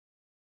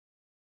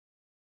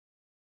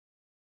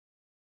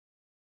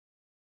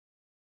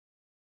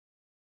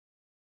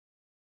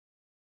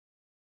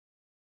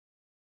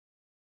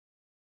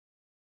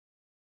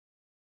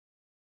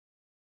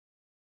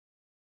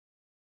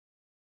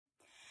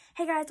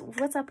Hey guys,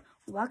 what's up?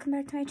 Welcome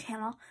back to my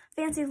channel,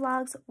 Fancy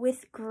Vlogs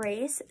with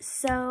Grace.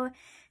 So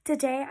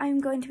today I'm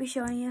going to be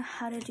showing you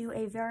how to do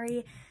a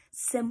very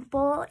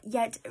simple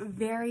yet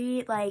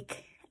very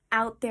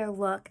out there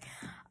look.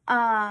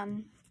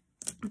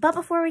 But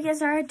before we get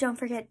started, don't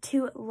forget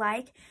to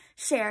like,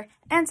 share,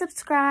 and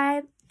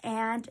subscribe,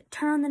 and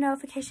turn on the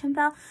notification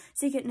bell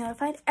so you get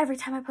notified every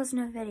time I post a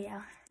new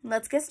video.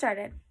 Let's get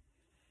started.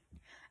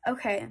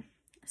 Okay,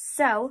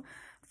 so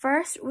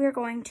first we're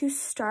going to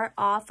start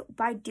off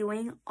by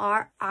doing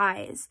our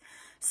eyes.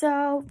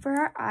 So for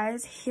our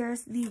eyes,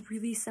 here's the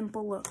really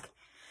simple look.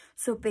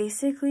 So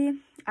basically,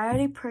 I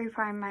already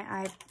pre-primed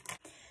my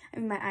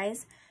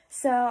eyes.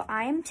 So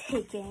I am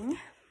taking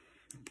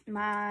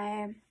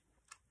my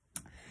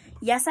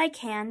Yes I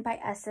Can by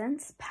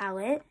Essence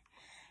palette,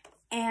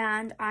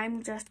 and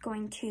I'm just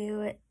going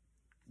to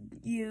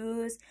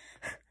use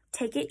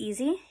Take It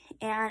Easy,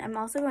 and I'm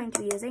also going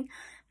to be using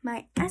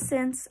my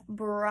Essence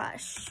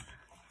brush.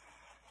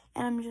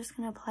 And I'm just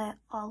going to apply it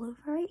all over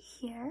right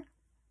here.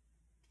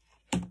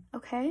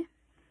 Okay.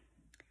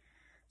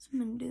 So I'm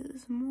going to do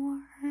this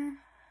more.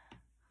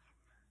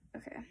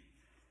 Okay.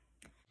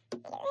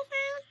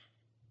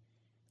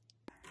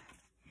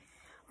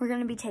 We're going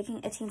to be taking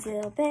a teensy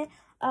little bit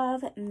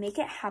of Make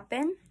It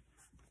Happen.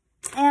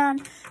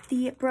 And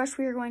the brush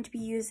we are going to be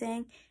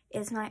using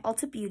is my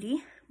Ulta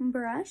Beauty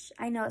brush.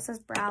 I know it says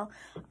brow,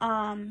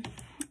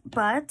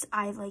 but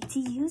I like to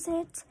use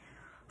it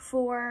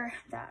for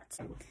that.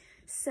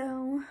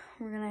 So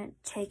we're gonna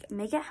take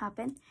Make It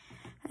Happen,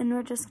 and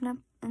we're just gonna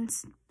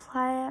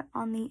apply it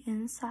on the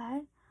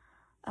inside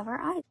of our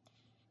eye.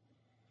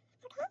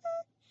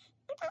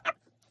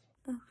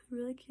 Oh,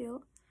 really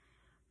cute.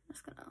 I'm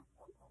just gonna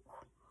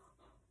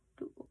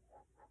do.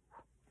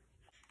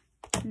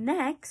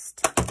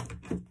 Next,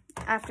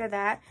 after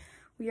that,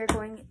 we are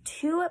going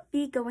to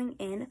be going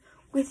in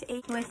with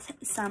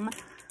some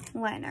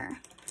liner.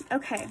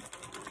 Okay.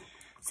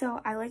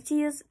 So I like to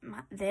use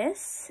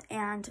this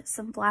and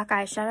some black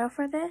eyeshadow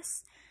for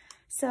this.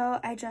 So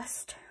I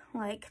just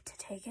like to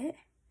take it,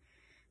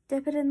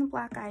 dip it in the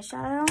black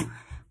eyeshadow,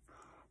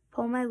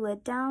 pull my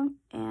lid down,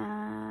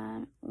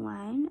 and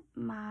line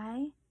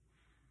my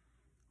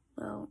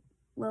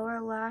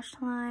lower lash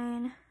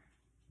line.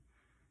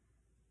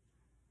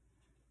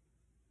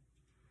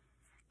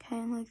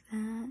 Kind of like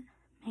that.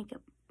 Make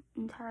it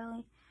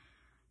entirely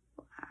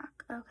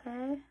black,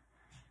 okay?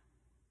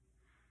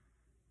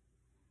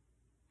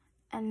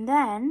 And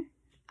then,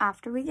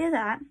 after we do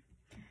that,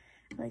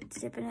 I like to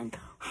dip it in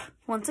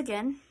once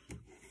again.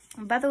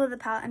 And by the way, the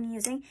palette I'm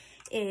using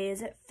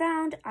is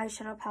Found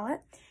Eyeshadow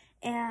Palette.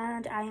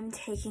 And I am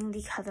taking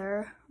the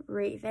color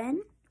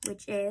Raven,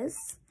 which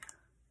is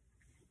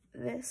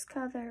this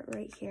color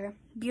right here.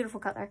 Beautiful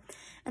color.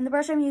 And the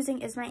brush I'm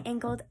using is my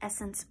Angled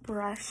Essence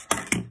brush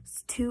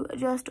to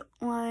just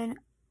line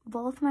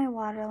both my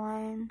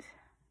waterlines.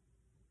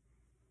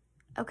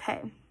 Okay.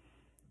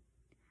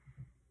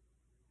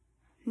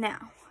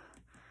 Now,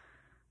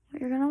 what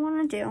you're going to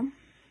want to do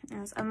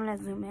is, I'm going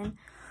to zoom in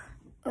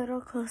a little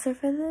closer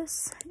for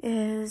this,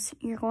 is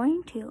you're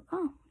going to,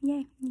 oh,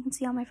 yay, you can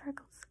see all my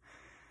freckles.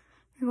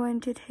 You're going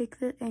to take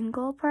the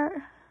angle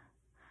part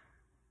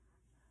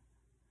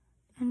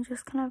and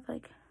just kind of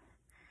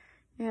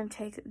you're going to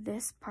take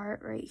this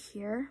part right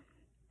here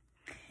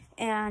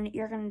and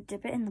you're going to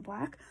dip it in the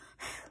black.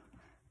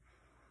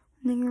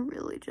 And then you're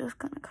really just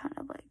going to kind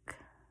of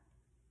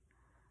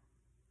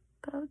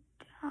go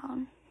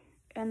down.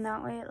 And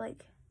that way,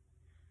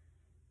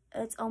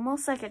 it's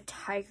almost like a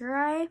tiger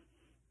eye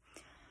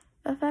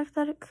effect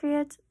that it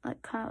creates.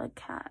 Kind of like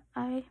cat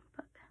eye,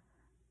 but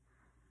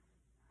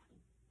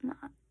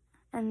not.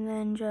 And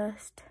then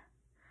just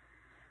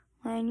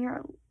line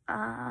your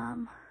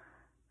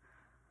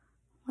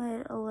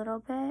lid a little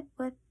bit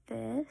with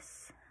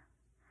this,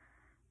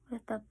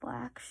 with the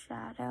black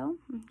shadow,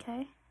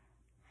 okay?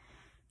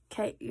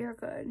 Okay, you're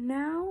good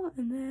now.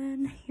 And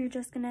then you're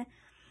just gonna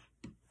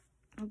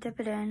dip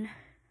it in.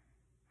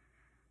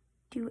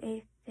 Do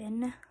a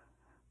thin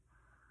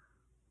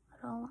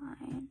little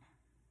line,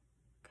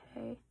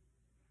 okay?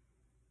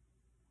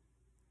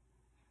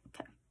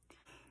 Okay.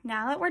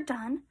 Now that we're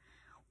done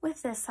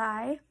with this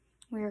eye,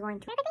 we are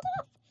going to do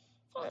this.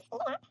 So let's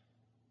speed it up.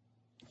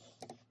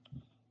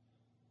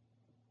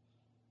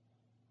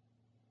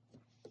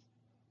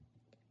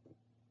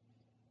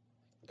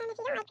 And if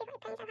you don't like people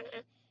with things over my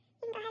eye, you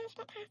can go ahead and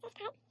skip past this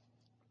part.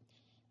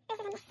 This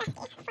is a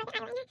necessity for the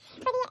eyeliner,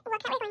 for the look that we're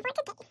going for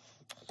today.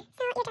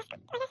 So you just,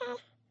 like I said,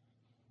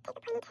 take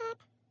the pointy tip.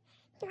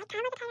 You like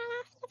kind of like a tighter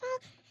lash, you could say.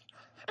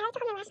 I like to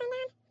hold my lash line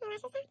down, my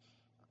lashes down,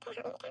 to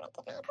help me kind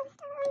of get my post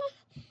over there.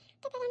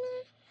 Dip it in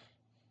there.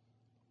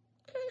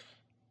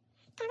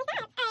 Kind of like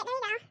that.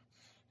 Alright,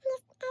 there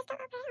you go. Just go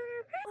over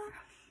it.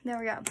 There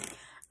we go.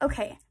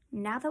 Okay,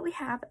 now that we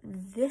have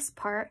this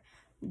part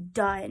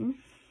done,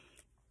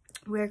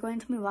 we're going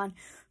to move on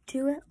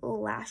to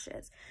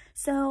lashes.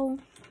 So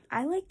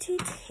I like to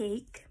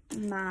take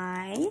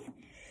my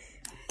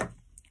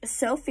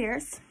So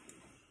Fierce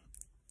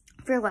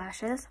for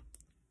lashes,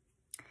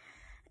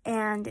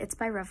 and it's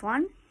by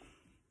Revlon.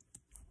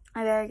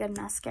 a very good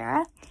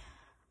mascara.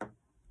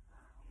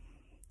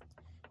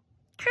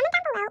 Comment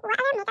down below what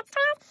other makeup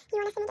tutorials you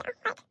want to see me do,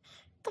 like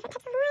different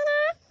types of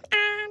liner.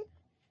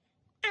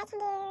 I can do, I don't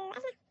know,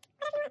 whatever you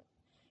want.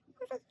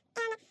 We'll see.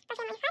 And for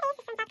Family Fridays,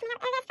 this one's coming up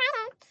this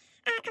Friday.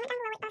 Comment down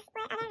below what other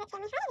Family Friday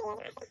videos you want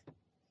to see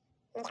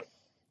me do.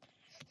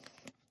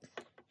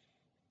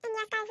 And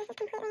yes, guys, this is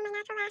completely my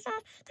natural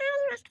lashes. Don't have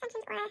any lash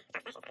extensions or false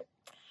lashes on.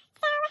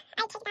 So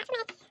I take that for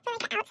like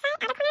the outside,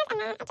 outer corners, and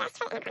then adjust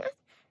for the inner corners.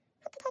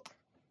 I like to take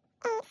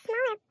a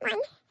smaller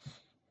one.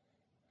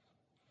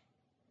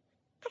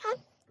 Okay.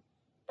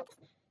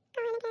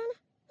 Go in again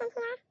in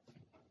here.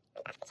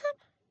 And off the tip.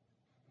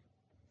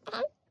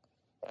 Again.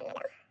 In the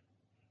middle. Lower.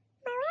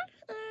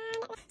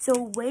 And So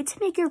a way to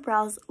make your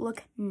brows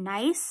look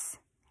nice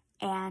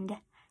and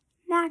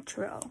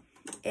natural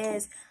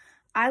is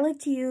I like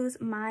to use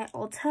my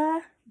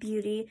Ulta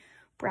Beauty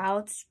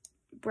brow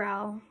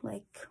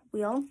like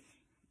wheel,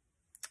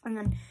 and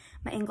then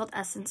my angled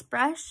essence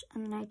brush,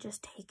 and then I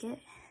just take it.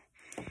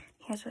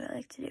 Here's what I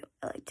like to do.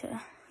 I like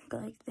to go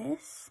like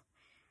this,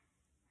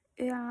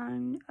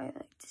 and I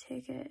like to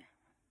take it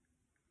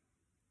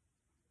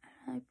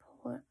and I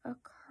pull it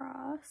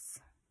across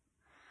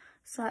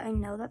so I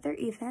know that they're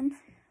even,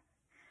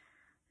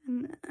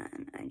 and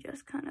then I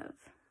just kind of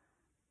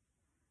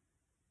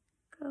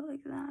go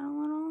like that a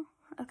little.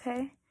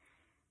 Okay,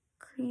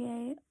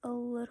 create a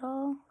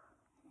little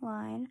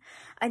line.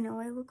 I know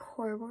I look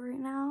horrible right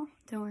now,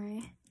 don't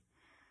worry.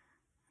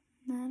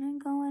 Then I'm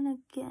going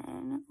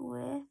again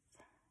with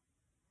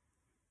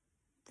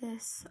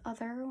this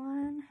other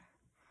one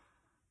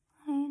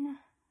line.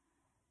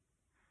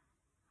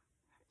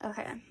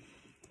 Okay,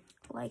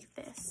 like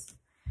this.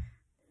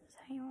 This is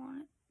how you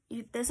want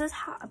it. This is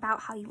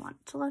about how you want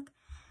it to look.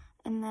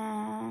 And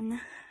then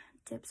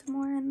dip some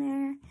more in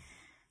there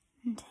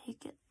and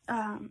take it.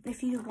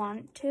 If you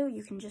want to,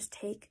 you can just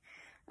take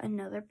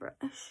another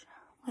brush,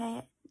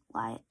 lie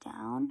it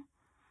down,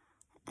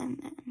 and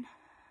then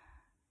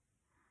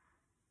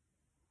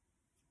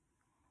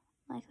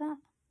like that.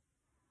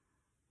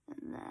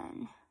 And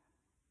then,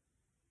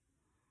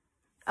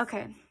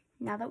 okay,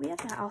 now that we have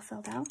that all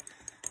filled out,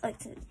 I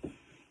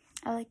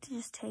like to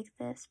just take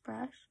this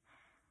brush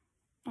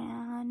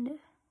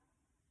and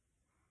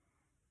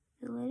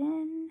fill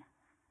in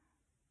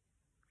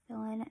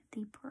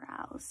the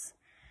brows.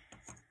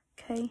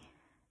 Okay,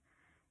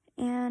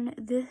 and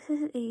this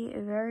is a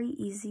very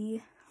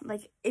easy,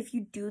 like, if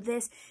you do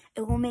this,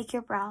 it will make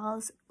your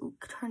brows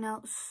turn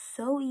out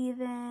so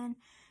even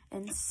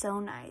and so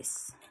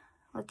nice,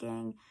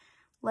 looking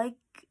like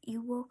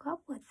you woke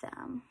up with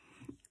them,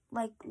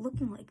 like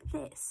looking like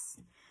this.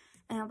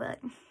 And I'll be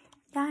like,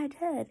 yeah, I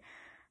did,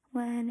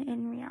 when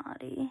in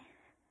reality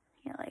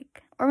you're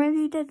like, or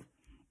maybe you did.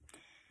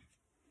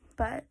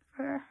 But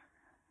for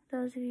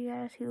those of you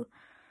guys who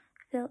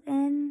fill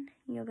in,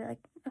 you'll be like,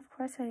 of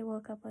course I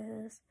woke up with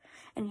this.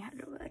 And you have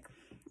to be like,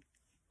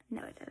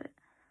 no, I didn't.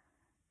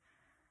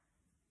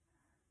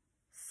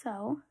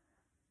 So,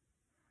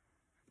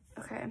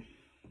 okay.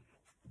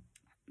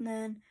 And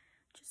then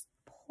just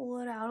pull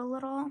it out a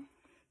little.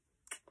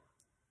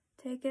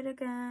 Take it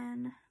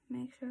again.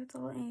 Make sure it's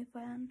all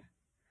even.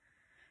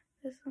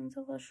 This one's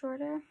a little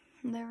shorter.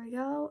 There we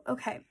go.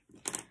 Okay.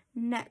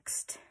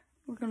 Next,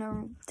 we're going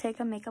to take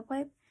a makeup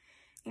wipe.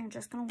 And you're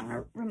just going to want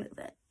to remove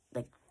it.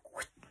 Like,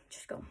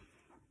 just go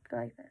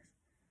like this.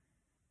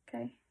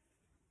 Okay.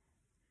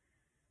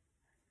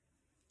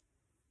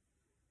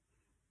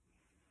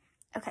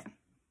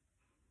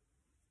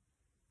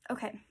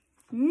 Okay.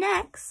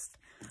 Next,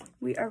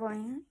 we are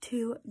going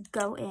to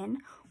go in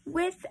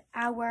with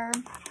our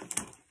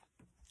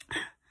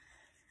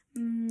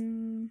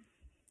melon.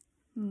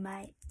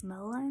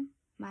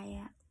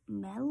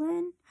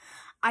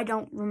 I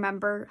don't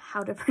remember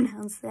how to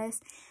pronounce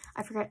this.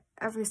 I forget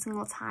every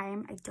single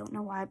time. I don't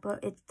know why,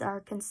 but it's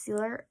our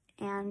concealer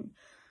and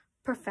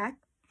perfector.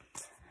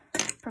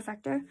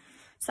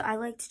 So I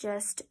like to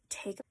just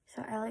take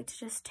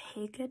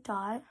a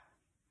dot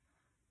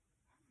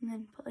and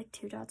then put like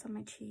 2 dots on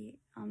my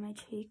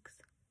cheeks,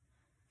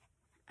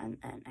 and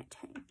then I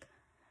take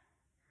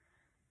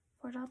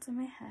 4 dots on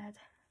my head,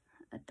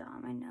 a dot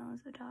on my nose,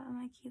 a dot on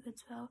my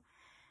cupid's bow,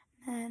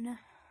 then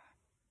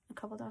a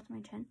couple dots on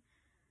my chin,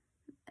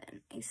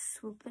 and I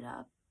swoop it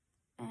up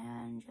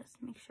and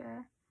just make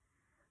sure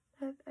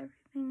I have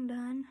everything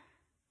done.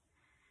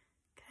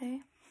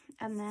 Okay,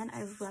 and then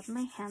I rub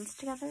my hands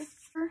together.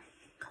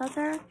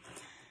 Color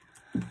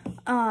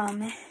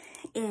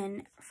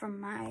in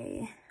from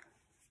my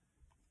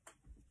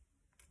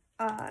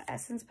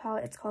essence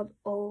palette. It's called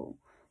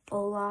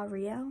Ola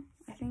Rio,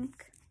 I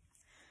think.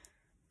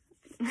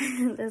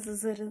 This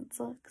is what it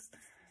looks.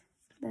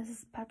 This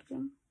is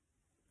packaging.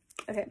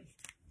 Okay,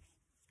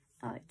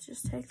 I like to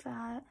just take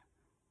that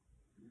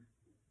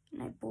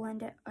and I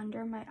blend it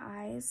under my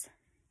eyes,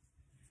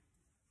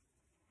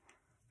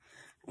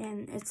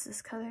 and it's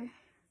this color.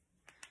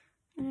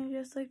 And I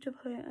just like to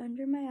put it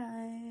under my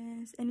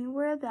eyes,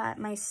 anywhere that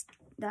my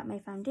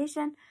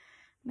foundation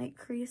might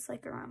crease,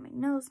 like around my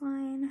nose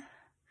line,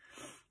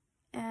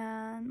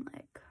 and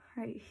like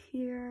right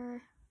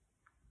here.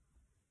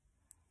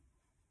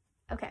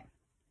 Okay.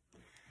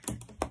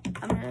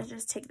 I'm gonna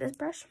just take this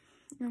brush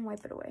and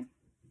wipe it away.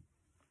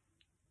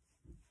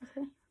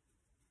 Okay.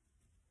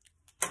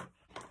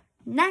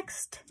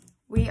 Next,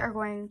 we are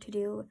going to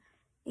do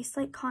a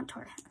slight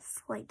contour, a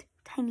slight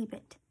tiny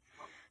bit.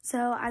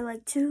 So I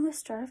like to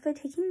start off by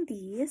taking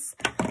these.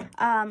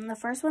 The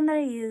first one that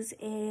I use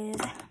is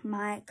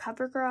my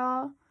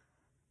CoverGirl.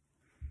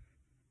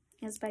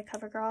 It's by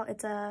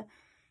CoverGirl.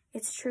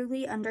 It's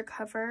Truly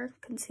Undercover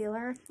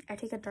Concealer. I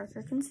take a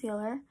darker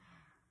concealer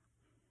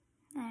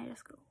and I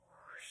just go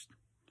whoosh.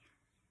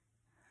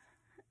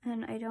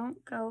 And I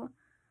don't go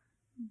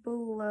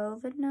below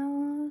the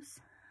nose.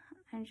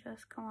 I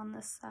just go on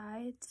the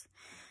sides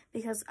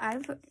because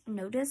I've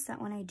noticed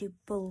that when I do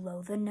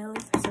below the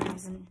nose, for some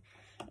reason,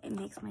 it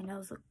makes my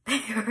nose look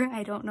bigger.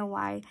 I don't know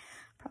why.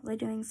 Probably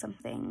doing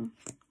something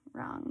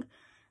wrong.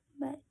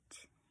 But,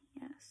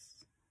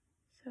 yes.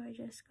 So I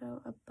just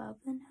go above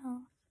the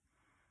nose.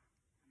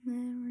 And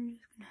then we're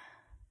just gonna...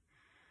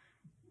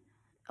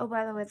 Oh,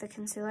 by the way, the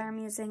concealer I'm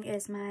using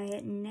is my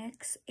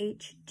NYX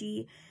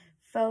HD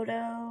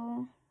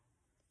Photo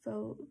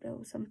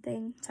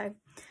something. Sorry,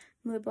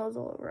 my lip balls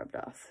all rubbed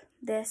off.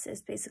 This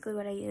is basically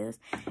what I use.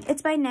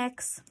 It's by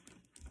NYX.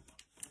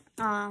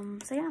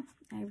 So yeah,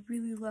 I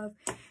really love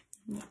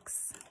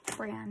NYX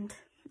brand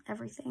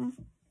everything.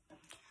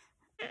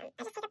 I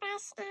just take a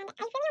brush and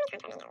I really only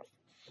contour my nose.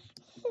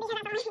 Because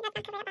that's not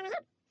covered up on my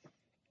head.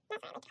 That's why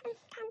I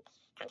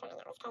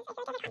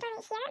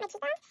like to contour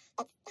my nose.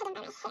 Because if I get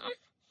a contour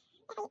right here, my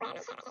cheekbones, it's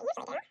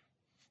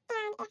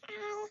hidden by my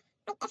hair.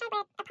 If I wear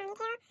my hair like I usually do. And if I wear a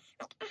ponytail,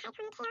 like a high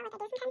ponytail like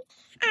I do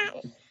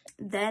sometimes,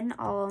 then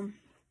I'll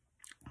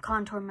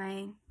contour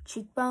my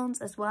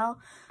cheekbones as well.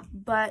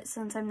 But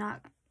since I'm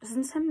not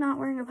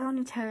wearing a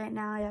ponytail right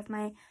now, I have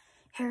my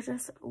hair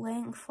just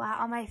laying flat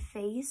on my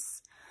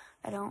face.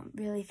 I don't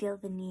really feel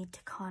the need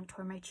to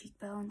contour my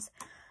cheekbones.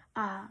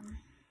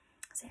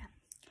 So yeah,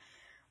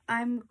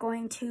 I'm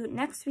going to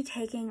next be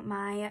taking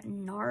my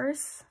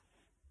NARS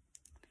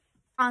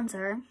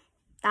bronzer.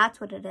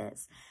 That's what it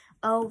is,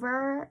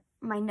 over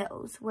my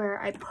nose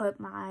where I put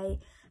my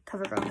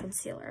CoverGirl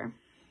concealer.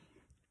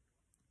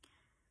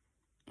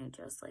 I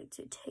just like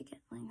to take it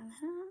like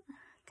that.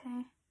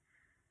 Okay.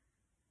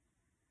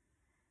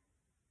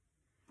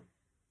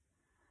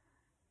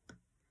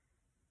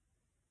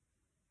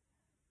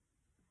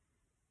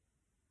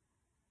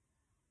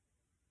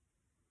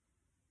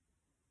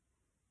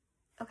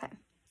 Okay.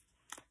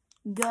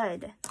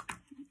 Good.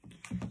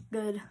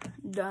 Good.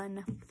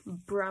 Done.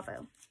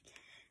 Bravo.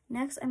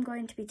 Next, I'm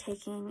going to be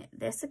taking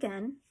this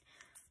again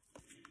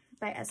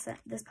by Essence,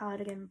 this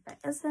palette again by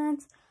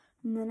Essence,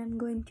 and then I'm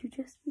going to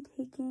just be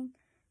taking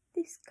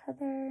this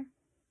color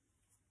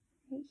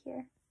right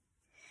here.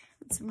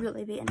 It's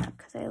really beaten up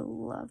because I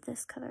love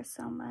this color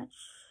so much,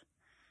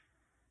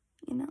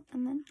 you know.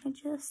 And then I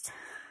just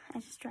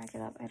drag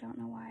it up. I don't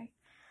know why.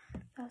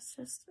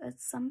 It's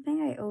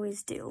something I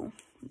always do.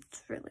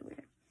 It's really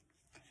weird.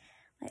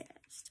 Like, I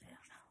don't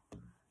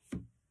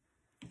know.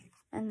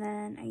 And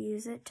then I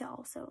use it to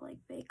also like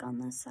bake on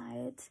the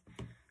sides.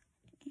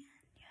 And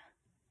yeah.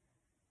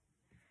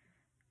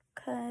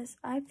 Cause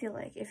I feel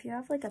like if you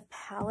have like a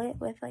palette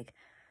with like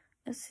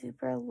a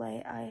super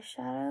light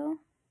eyeshadow,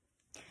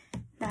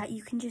 that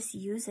you can just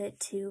use it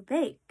to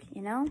bake,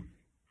 you know?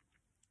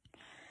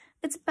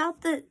 It's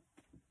about the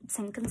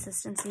same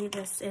consistency.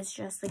 This is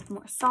just like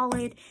more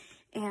solid,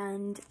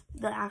 and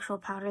the actual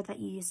powder that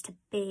you use to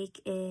bake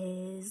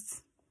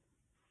is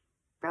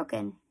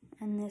broken,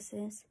 and this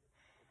is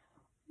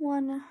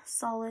one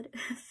solid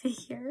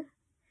figure.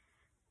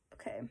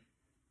 Okay,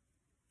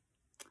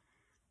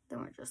 then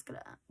we're just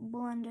gonna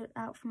blend it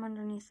out from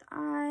underneath the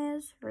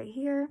eyes right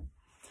here.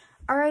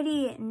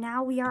 Alrighty,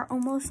 now we are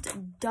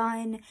almost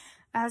done.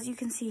 As you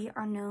can see,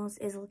 our nose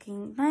is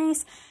looking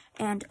nice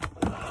and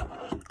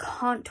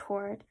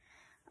contoured.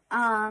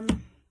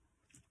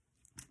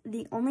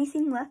 The only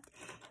thing left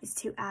is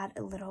to add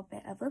a little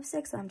bit of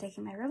lipstick. So I'm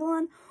taking my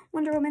Revlon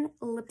Wonder Woman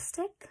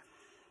lipstick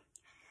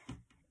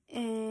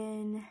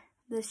in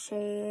the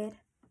shade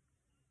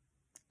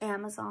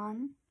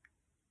Amazon.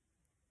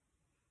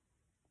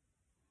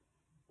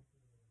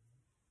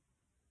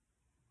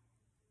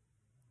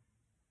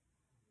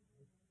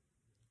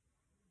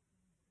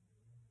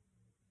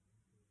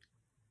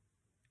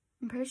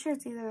 I'm pretty sure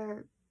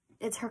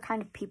it's Her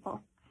Kind of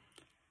People.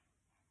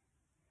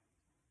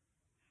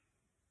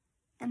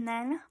 And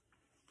then,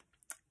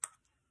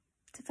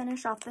 to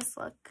finish off this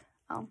look,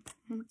 and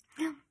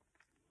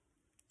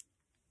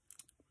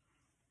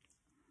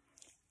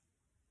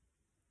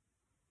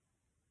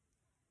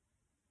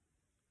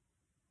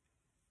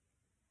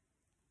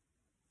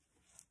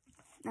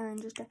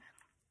then just to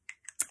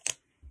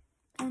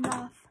end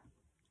off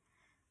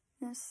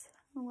this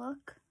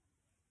look,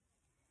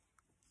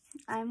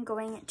 I'm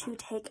going to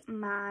take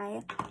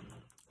my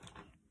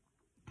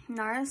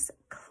NARS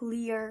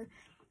Clear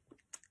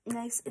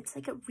Nice. It's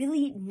like a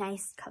really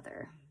nice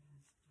color.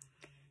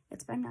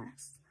 It's by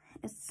NARS.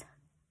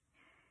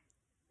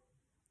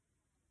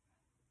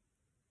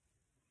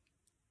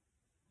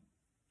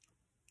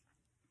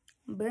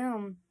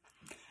 Boom.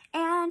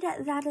 And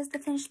that is the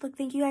finished look.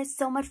 Thank you guys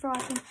so much for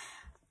watching.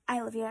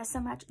 I love you guys so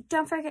much.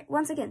 Don't forget,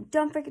 once again,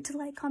 don't forget to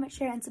like, comment,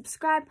 share, and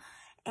subscribe.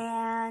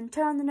 And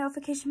turn on the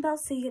notification bell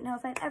so you get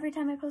notified every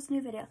time I post a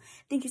new video.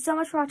 Thank you so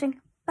much for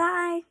watching.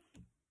 Bye!